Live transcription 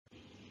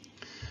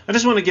I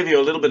just want to give you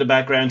a little bit of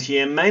background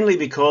here, mainly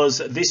because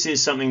this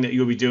is something that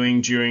you'll be doing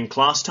during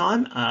class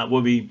time.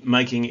 We'll be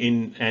making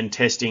in and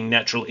testing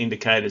natural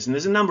indicators, and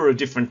there's a number of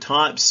different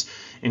types.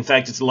 In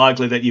fact, it's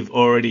likely that you've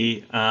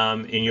already,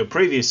 in your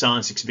previous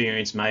science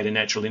experience, made a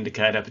natural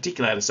indicator,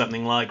 particularly out of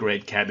something like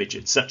red cabbage.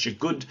 It's such a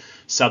good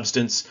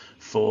substance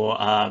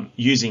for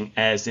using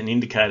as an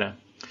indicator.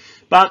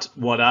 But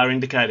what are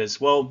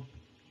indicators? Well,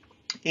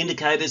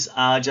 indicators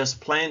are just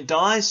plant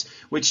dyes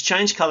which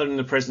change colour in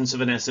the presence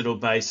of an acid or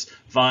base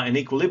via an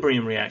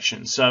equilibrium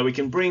reaction. So we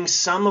can bring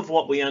some of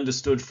what we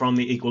understood from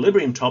the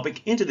equilibrium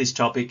topic into this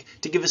topic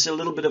to give us a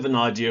little bit of an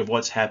idea of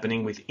what's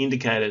happening with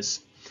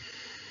indicators.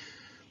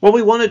 What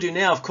we want to do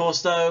now, of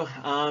course, though,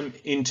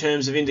 in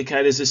terms of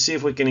indicators, is see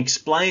if we can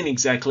explain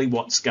exactly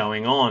what's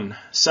going on.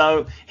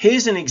 So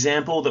here's an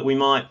example that we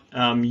might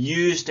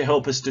use to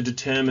help us to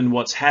determine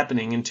what's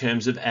happening in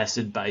terms of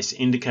acid-base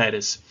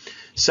indicators.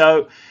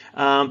 So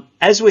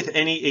as with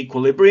any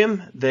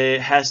equilibrium, there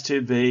has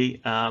to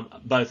be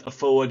both a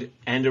forward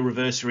and a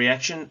reverse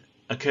reaction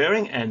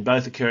occurring, and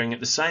both occurring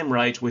at the same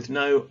rate with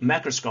no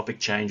macroscopic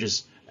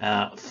changes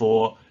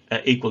for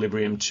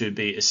equilibrium to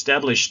be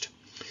established.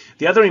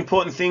 The other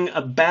important thing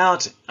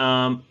about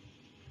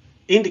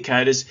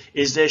indicators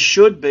is there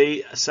should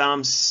be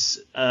some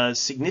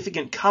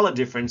significant color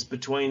difference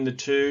between the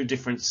two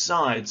different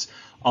sides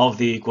of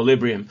the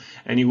equilibrium,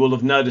 and you will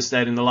have noticed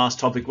that in the last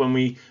topic when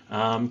we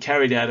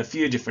carried out a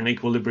few different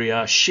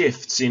equilibria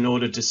shifts in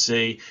order to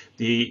see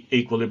the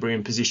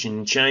equilibrium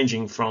position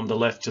changing from the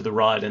left to the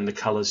right and the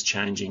colors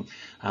changing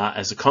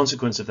as a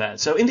consequence of that.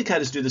 So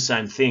indicators do the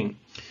same thing.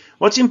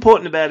 What's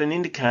important about an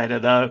indicator,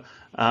 though,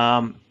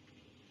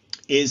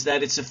 is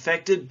that it's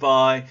affected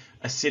by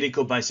acidic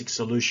or basic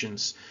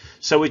solutions.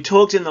 So we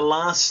talked in the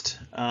last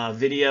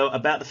video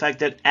about the fact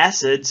that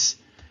acids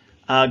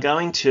are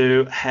going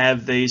to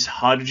have these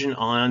hydrogen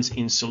ions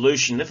in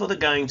solution. Therefore, they're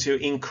going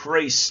to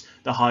increase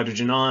the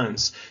hydrogen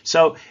ions.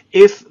 So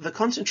if the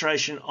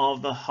concentration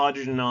of the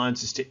hydrogen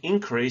ions is to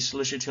increase,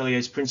 Le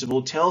Chatelier's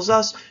principle tells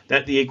us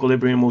that the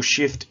equilibrium will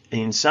shift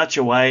in such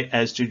a way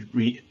as to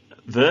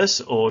reverse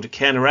or to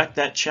counteract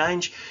that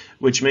change,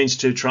 which means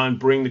to try and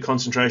bring the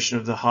concentration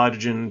of the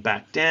hydrogen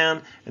back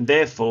down, and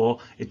therefore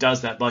it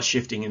does that by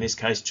shifting, in this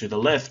case, to the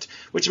left,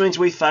 which means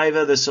we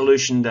favour the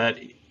solution that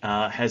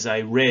has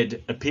a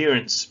red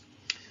appearance.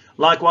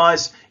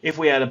 Likewise, if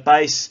we add a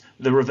base,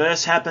 the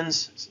reverse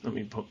happens. So let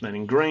me put that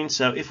in green.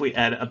 So if we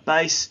add a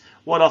base,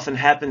 what often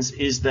happens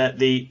is that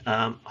the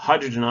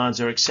hydrogen ions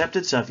are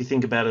accepted. So if you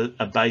think about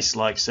a base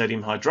like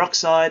sodium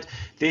hydroxide,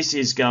 this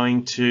is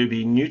going to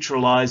be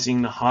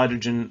neutralizing the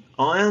hydrogen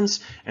ions,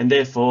 and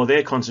therefore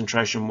their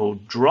concentration will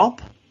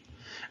drop.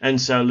 And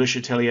so Le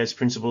Chatelier's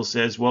principle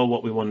says, well,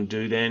 what we want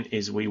to do then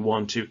is we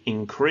want to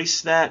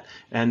increase that,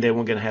 and then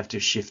we're going to have to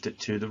shift it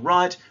to the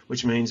right,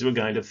 which means we're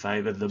going to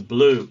favor the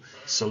blue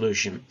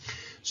solution.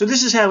 So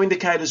this is how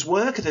indicators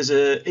work. There's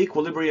an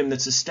equilibrium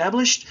that's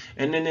established,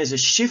 and then there's a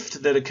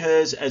shift that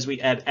occurs as we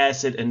add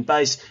acid and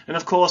base. And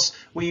of course,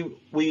 we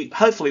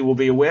hopefully will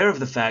be aware of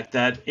the fact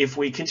that if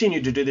we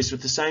continue to do this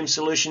with the same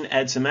solution,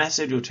 add some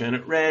acid, you'll turn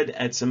it red,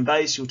 add some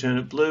base, you'll turn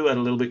it blue, add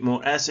a little bit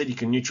more acid, you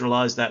can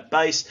neutralize that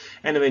base,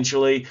 and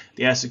eventually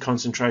the acid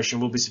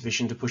concentration will be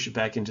sufficient to push it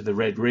back into the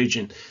red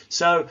region.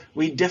 So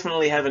we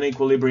definitely have an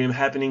equilibrium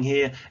happening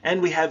here, and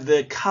we have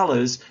the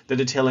colors that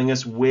are telling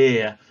us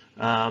where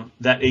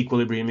that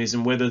equilibrium is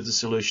and whether the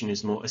solution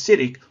is more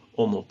acidic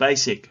or more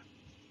basic.